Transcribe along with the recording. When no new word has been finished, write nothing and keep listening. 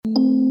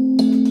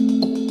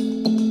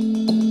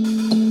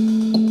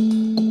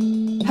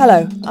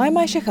Hello, I'm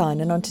Aisha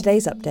Khan, and on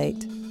today's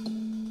update,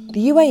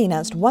 the UAE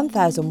announced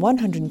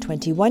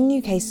 1,121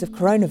 new cases of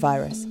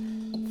coronavirus,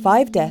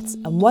 5 deaths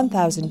and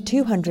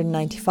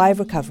 1,295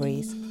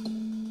 recoveries.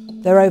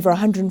 There are over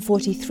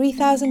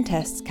 143,000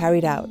 tests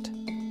carried out.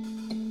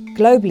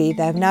 Globally,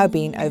 there have now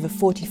been over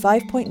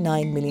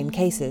 45.9 million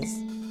cases.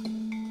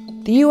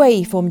 The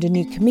UAE formed a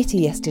new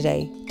committee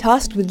yesterday,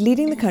 tasked with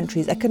leading the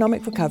country's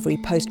economic recovery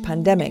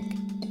post-pandemic.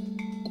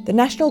 The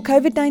National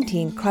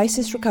COVID-19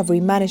 Crisis Recovery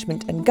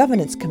Management and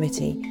Governance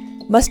Committee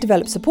must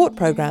develop support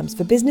programs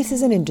for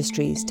businesses and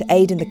industries to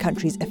aid in the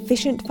country's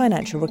efficient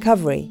financial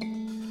recovery.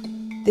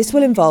 This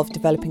will involve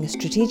developing a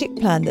strategic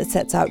plan that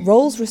sets out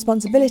roles,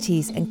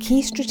 responsibilities, and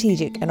key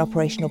strategic and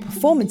operational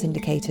performance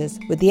indicators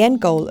with the end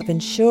goal of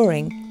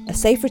ensuring a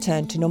safe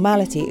return to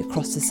normality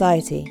across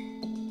society.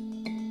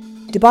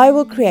 Dubai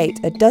will create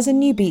a dozen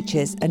new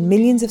beaches and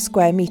millions of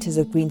square metres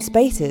of green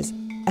spaces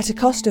at a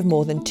cost of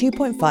more than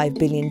 2.5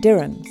 billion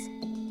dirhams.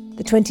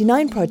 The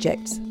 29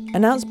 projects,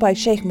 announced by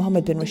Sheikh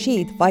Mohammed bin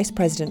Rashid, Vice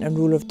President and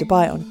ruler of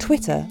Dubai, on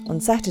Twitter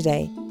on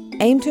Saturday,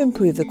 aim to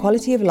improve the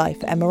quality of life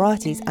for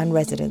Emiratis and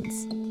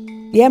residents.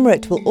 The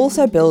Emirate will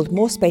also build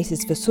more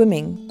spaces for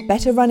swimming,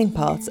 better running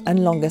paths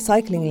and longer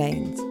cycling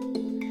lanes.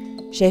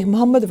 Sheikh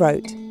Mohammed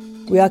wrote,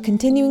 "We are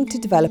continuing to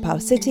develop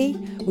our city,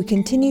 we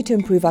continue to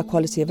improve our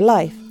quality of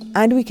life,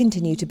 and we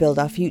continue to build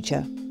our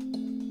future."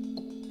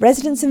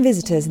 Residents and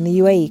visitors in the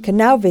UAE can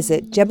now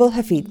visit Jebel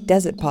Hafid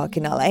Desert Park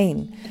in Al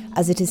Ain,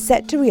 as it is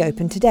set to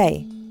reopen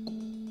today.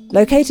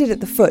 Located at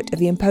the foot of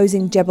the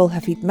imposing Jebel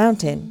Hafid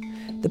mountain,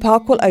 the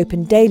park will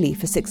open daily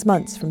for 6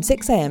 months from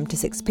 6 a.m. to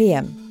 6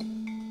 p.m.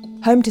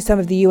 Home to some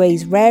of the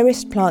UAE's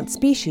rarest plant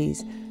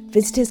species,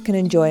 visitors can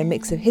enjoy a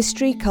mix of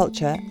history,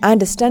 culture,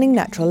 and a stunning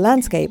natural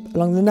landscape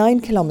along the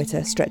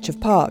 9-kilometre stretch of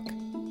park.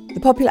 The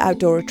popular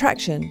outdoor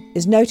attraction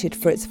is noted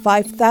for its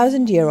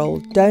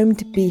 5,000-year-old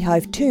domed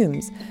beehive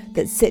tombs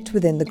that sit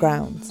within the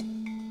grounds.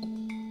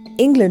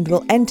 England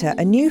will enter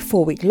a new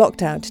 4-week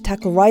lockdown to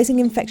tackle rising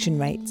infection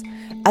rates,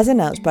 as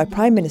announced by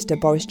Prime Minister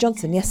Boris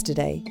Johnson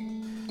yesterday.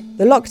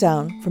 The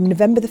lockdown from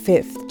November the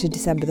 5th to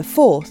December the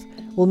 4th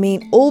will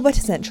mean all but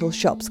essential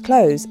shops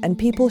close and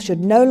people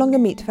should no longer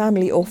meet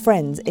family or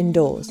friends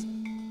indoors.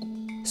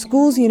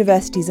 Schools,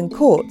 universities and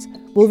courts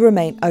will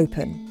remain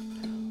open.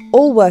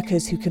 All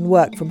workers who can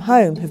work from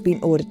home have been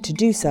ordered to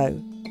do so.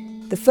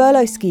 The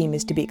furlough scheme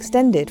is to be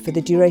extended for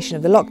the duration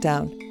of the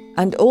lockdown,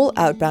 and all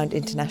outbound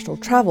international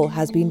travel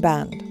has been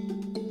banned.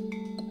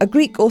 A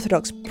Greek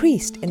Orthodox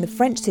priest in the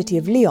French city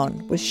of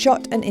Lyon was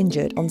shot and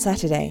injured on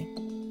Saturday.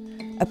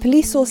 A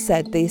police source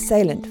said the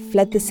assailant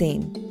fled the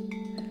scene.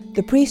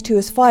 The priest, who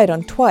was fired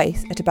on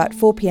twice at about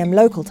 4 p.m.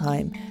 local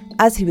time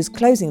as he was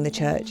closing the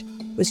church,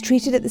 was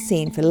treated at the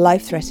scene for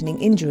life-threatening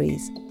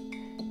injuries.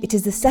 It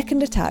is the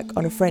second attack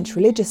on a French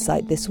religious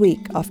site this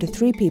week after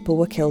 3 people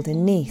were killed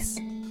in Nice.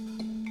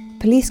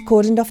 Police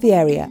cordoned off the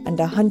area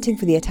and are hunting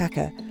for the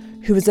attacker,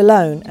 who was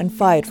alone and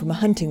fired from a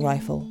hunting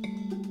rifle.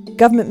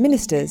 Government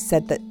ministers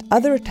said that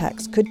other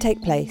attacks could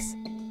take place.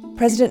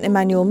 President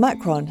Emmanuel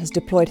Macron has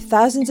deployed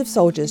thousands of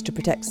soldiers to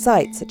protect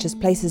sites such as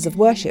places of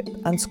worship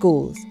and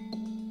schools.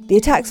 The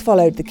attacks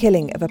followed the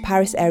killing of a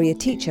Paris area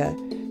teacher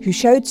who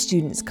showed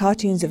students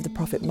cartoons of the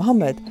Prophet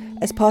Muhammad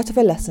as part of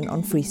a lesson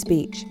on free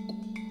speech.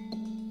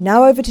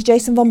 Now over to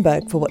Jason Von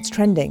Berg for what's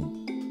trending.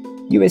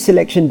 US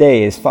Election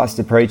Day is fast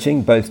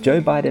approaching. Both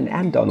Joe Biden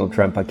and Donald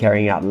Trump are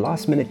carrying out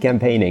last-minute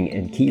campaigning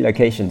in key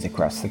locations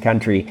across the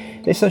country.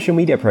 Their social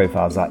media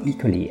profiles are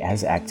equally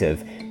as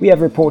active. We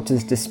have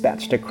reporters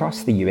dispatched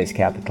across the US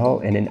Capitol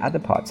and in other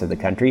parts of the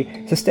country,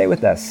 so stay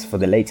with us for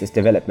the latest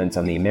developments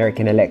on the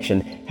American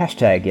election,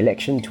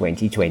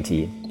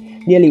 #Election2020.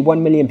 Nearly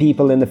 1 million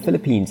people in the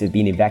Philippines have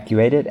been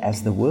evacuated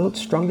as the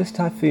world's strongest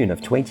typhoon of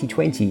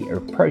 2020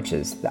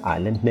 approaches the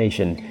island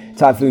nation.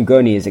 Typhoon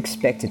Goni is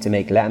expected to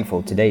make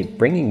landfall today,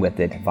 bringing with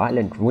it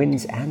violent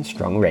winds and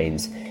strong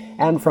rains.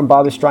 And from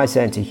Barbra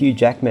Streisand to Hugh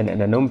Jackman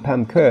and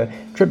Anumpam Kaur,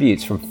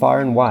 tributes from far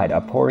and wide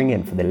are pouring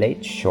in for the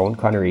late Sean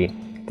Connery.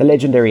 The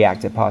legendary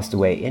actor passed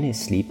away in his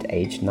sleep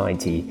aged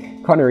 90.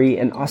 Connery,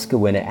 an Oscar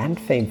winner and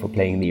famed for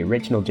playing the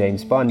original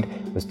James Bond,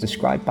 was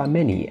described by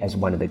many as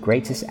one of the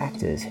greatest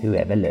actors who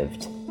ever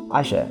lived.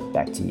 Aisha,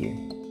 back to you.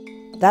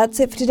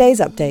 That's it for today's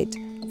update.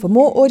 For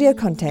more audio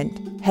content,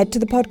 head to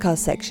the podcast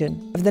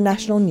section of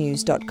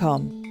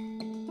thenationalnews.com.